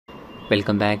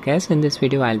Welcome back guys. In this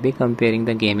video I'll be comparing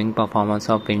the gaming performance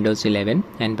of Windows 11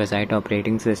 and Bazzite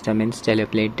operating system in Stellar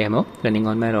Plate demo running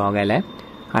on my ROG Ally.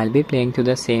 I'll be playing through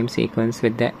the same sequence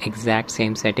with the exact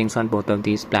same settings on both of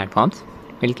these platforms.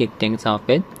 We'll kick things off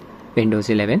with Windows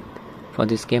 11. For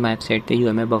this game I've set the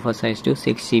UMA buffer size to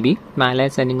 6 GB. My Ally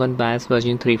is running on BIOS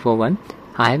version 341.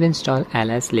 I have installed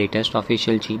Ally's latest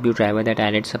official GPU driver that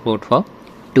added support for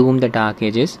Doom the Dark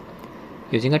Ages.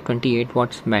 Using a 28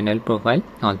 watts manual profile,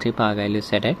 all three power values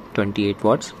set at 28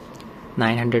 watts,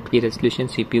 900p resolution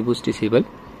CPU boost disabled,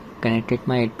 connected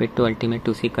my 8-bit to Ultimate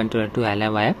 2C controller to Ally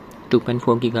via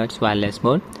 2.4 GHz wireless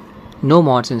mode, no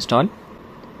mods installed,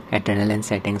 adrenaline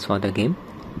settings for the game,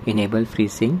 enable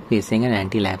freezing, pacing and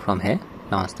anti-lag from here,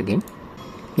 launch the game.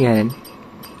 Herein,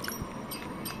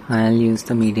 I'll use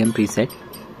the medium preset,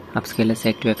 upscaler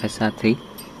set to FSR 3,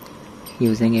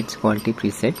 using its quality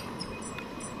preset.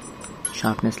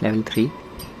 Sharpness level 3.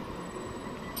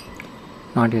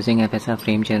 Not using FSR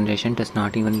frame generation does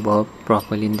not even work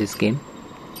properly in this game.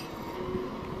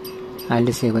 I'll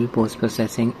disable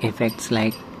post-processing effects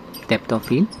like depth of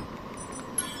field,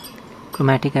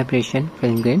 chromatic aberration,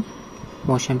 film grain,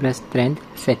 motion plus strength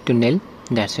set to nil.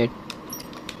 That's it.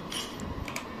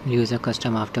 Use a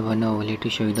custom Afterburner overlay to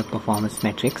show you the performance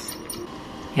metrics.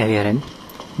 Herein,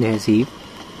 there's Eve.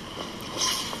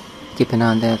 Keep an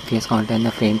eye on the FPS counter and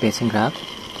the frame pacing graph.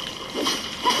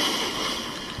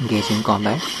 Engage in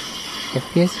combat.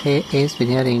 FPS here is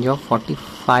within a range of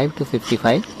 45 to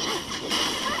 55.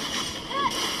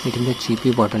 Hitting the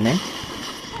GPU bottleneck.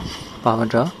 Power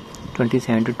draw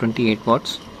 27 to 28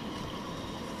 watts.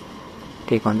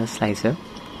 Take on the slicer.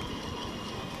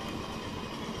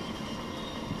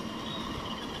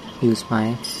 Use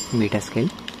my beta skill.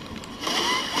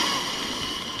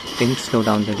 Then slow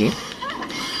down the game.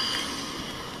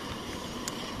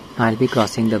 I'll be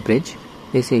crossing the bridge.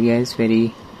 This area is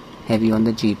very heavy on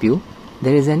the GPU.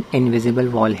 There is an invisible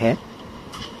wall here.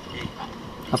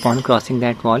 Upon crossing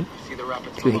that wall,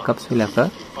 few hiccups will occur.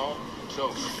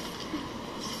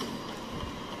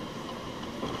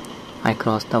 I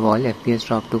crossed the wall, FPS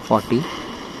dropped to 40,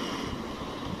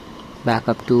 back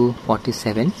up to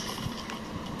 47.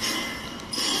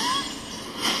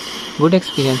 Good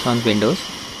experience on Windows.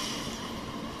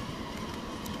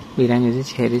 VRAM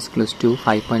usage here is close to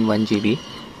 5.1 GB.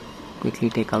 Quickly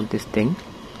take out this thing.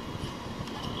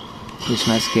 Use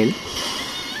my skill.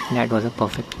 That was a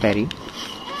perfect parry.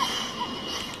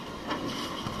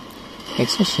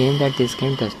 It's a shame that this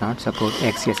game does not support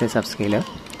XeSS upscaler.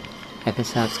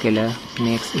 FSR upscaler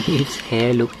makes its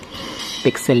hair look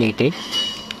pixelated.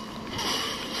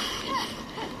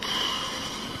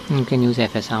 You can use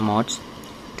FSR mods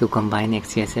to combine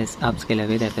XeSS upscaler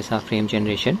with FSR frame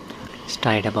generation.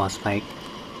 Start a boss fight.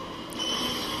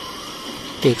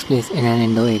 Takes place in an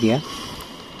indoor area.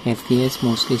 FPS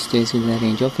mostly stays within a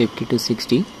range of 50 to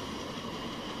 60.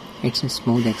 It's a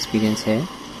smooth experience here.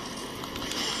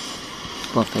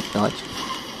 Perfect dodge.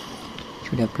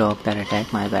 Should have blocked that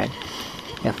attack, my bad.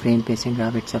 A frame pacing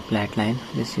graph, it's a flat line.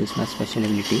 Just use my special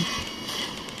ability.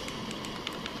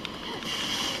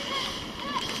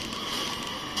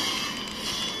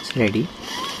 It's ready.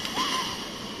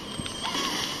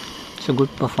 So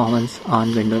good performance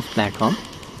on Windows platform.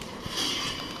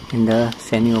 In the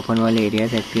semi-open world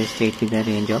areas, FPS stayed with a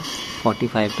range of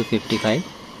 45 to 55.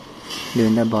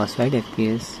 During the boss fight,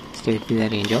 FPS stayed with a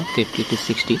range of 50 to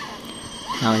 60.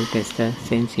 Now I'll test the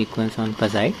same sequence on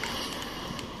Bazzite.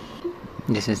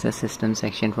 This is the system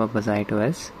section for Bazzite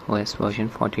OS version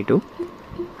 42.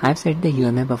 I've set the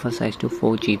UMA buffer size to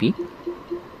 4 GB.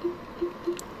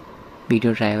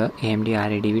 Video driver AMD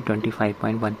RADV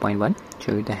 25.1.1.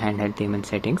 Show you the handheld Daemon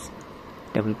settings.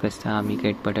 Double press the army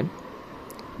gate button.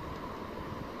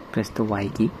 Press the Y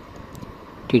key.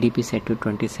 TDP set to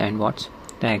 27 watts.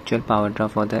 The actual power draw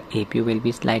for the APU will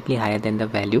be slightly higher than the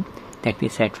value that we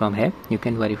set from here. You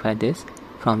can verify this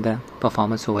from the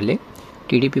performance overlay.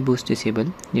 TDP boost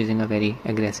disabled using a very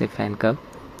aggressive fan curve.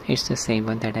 It's the same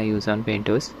one that I use on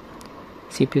Windows.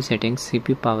 CPU settings,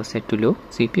 CPU power set to low,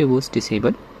 CPU boost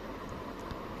disabled.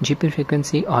 GPU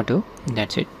frequency auto,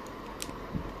 that's it.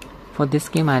 For this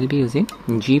game I'll be using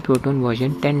Proton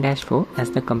version 10-4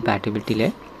 as the compatibility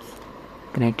layer.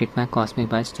 Connected my Cosmic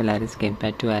Byte Stellaris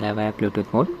gamepad to Ally via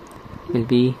Bluetooth mode. We'll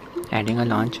be adding a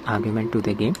launch argument to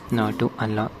the game now to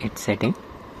unlock its setting.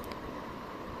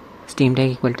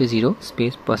 SteamDeck equal to 0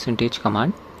 space %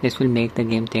 command. This will make the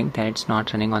game think that it's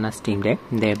not running on a SteamDeck,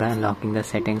 thereby unlocking the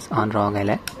settings on ROG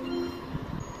Ally.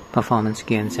 Performance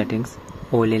key and settings.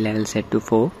 Overlay level set to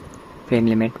 4, frame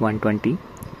limit 120,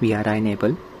 VRI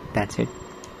enable, that's it.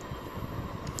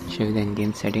 Show you the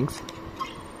in-game settings.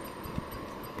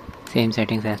 Same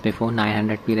settings as before,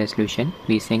 900p resolution,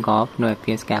 VSync off, no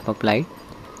FPS cap applied,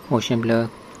 motion blur,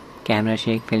 camera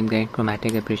shake, film grain,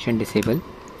 chromatic aberration disable,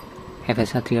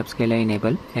 FSR 3 upscaler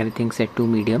enable, everything set to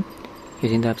medium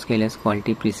using the upscaler's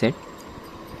quality preset.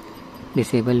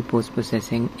 Disable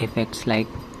post-processing effects like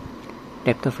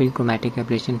depth of field, chromatic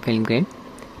aberration, film grain,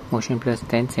 motion plus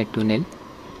 10 set to nil.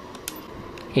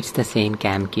 It's the same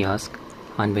cam kiosk.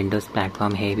 On Windows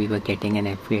platform here we were getting an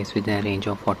FPS within a range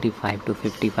of 45 to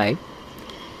 55.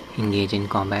 Engage in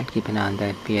combat, keep an eye on the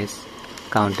FPS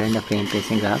counter and the frame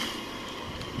pacing graph.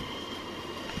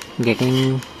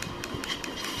 Getting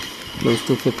close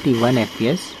to 51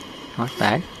 FPS, not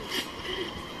bad.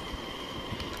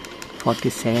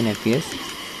 47 FPS.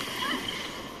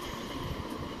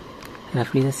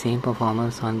 Roughly the same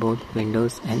performance on both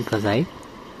Windows and Bazzite.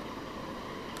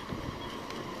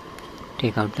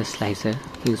 Take out the slicer,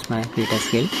 use my beta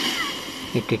skill.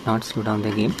 It did not slow down the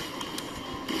game.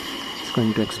 It's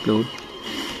going to explode.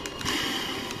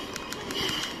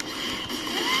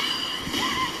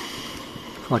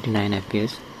 (49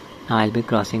 FPS). Now I'll be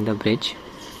crossing the bridge.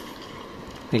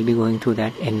 We'll be going through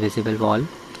that invisible wall.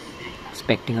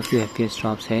 Expecting a few FPS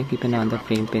drops here. Keep an eye on the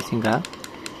frame pacing graph.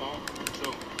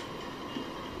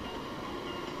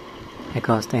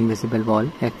 Across the invisible wall,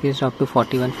 FPS drop to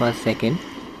 41 for a second.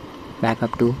 Back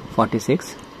up to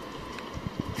 46.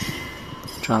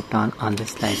 Drop down on the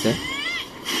slicer.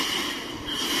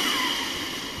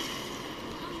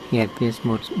 Here FPS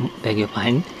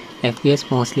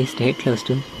mostly stayed close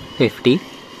to 50.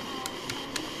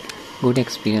 Good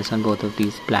experience on both of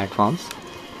these platforms.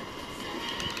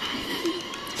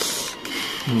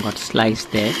 And got sliced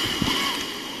there.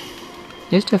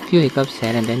 Just a few hiccups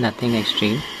here and then, nothing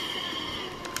extreme.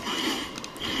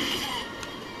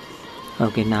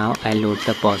 Okay, now I'll load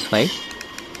the boss fight.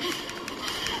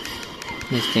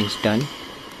 This thing's done.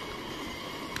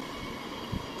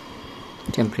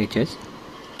 Temperatures.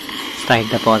 Start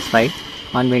the boss fight.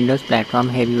 On Windows platform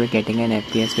here we were getting an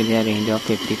FPS within a range of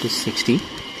 50 to 60.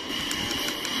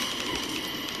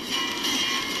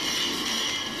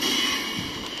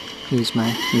 Use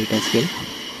my meter skill.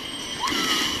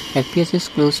 FPS is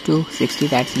close to 60,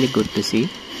 that's really good to see.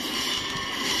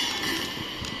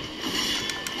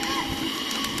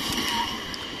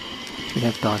 Should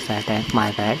have dodged that attack,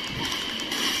 my bad.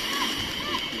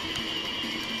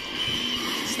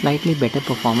 Slightly better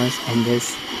performance in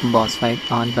this boss fight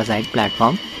on Bazzite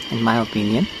platform, in my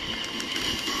opinion.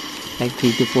 Like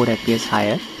 3 to 4 FPS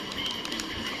higher.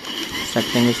 Such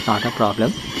thing is not a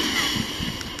problem.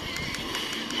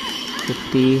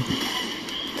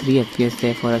 53 FPS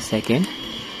there for a second.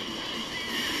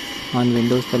 On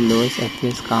Windows the lowest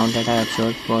FPS count that I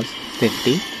observed was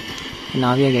 50. And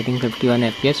now we are getting 51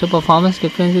 FPS. So performance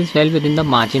difference is well within the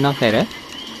margin of error.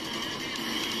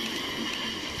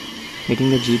 Hitting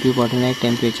the GPU bottleneck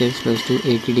temperature is close to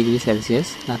 80 degrees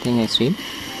Celsius. Nothing extreme.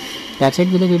 That's it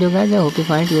with the video guys. I hope you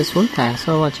find it useful. Thanks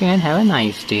for watching and have a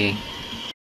nice day.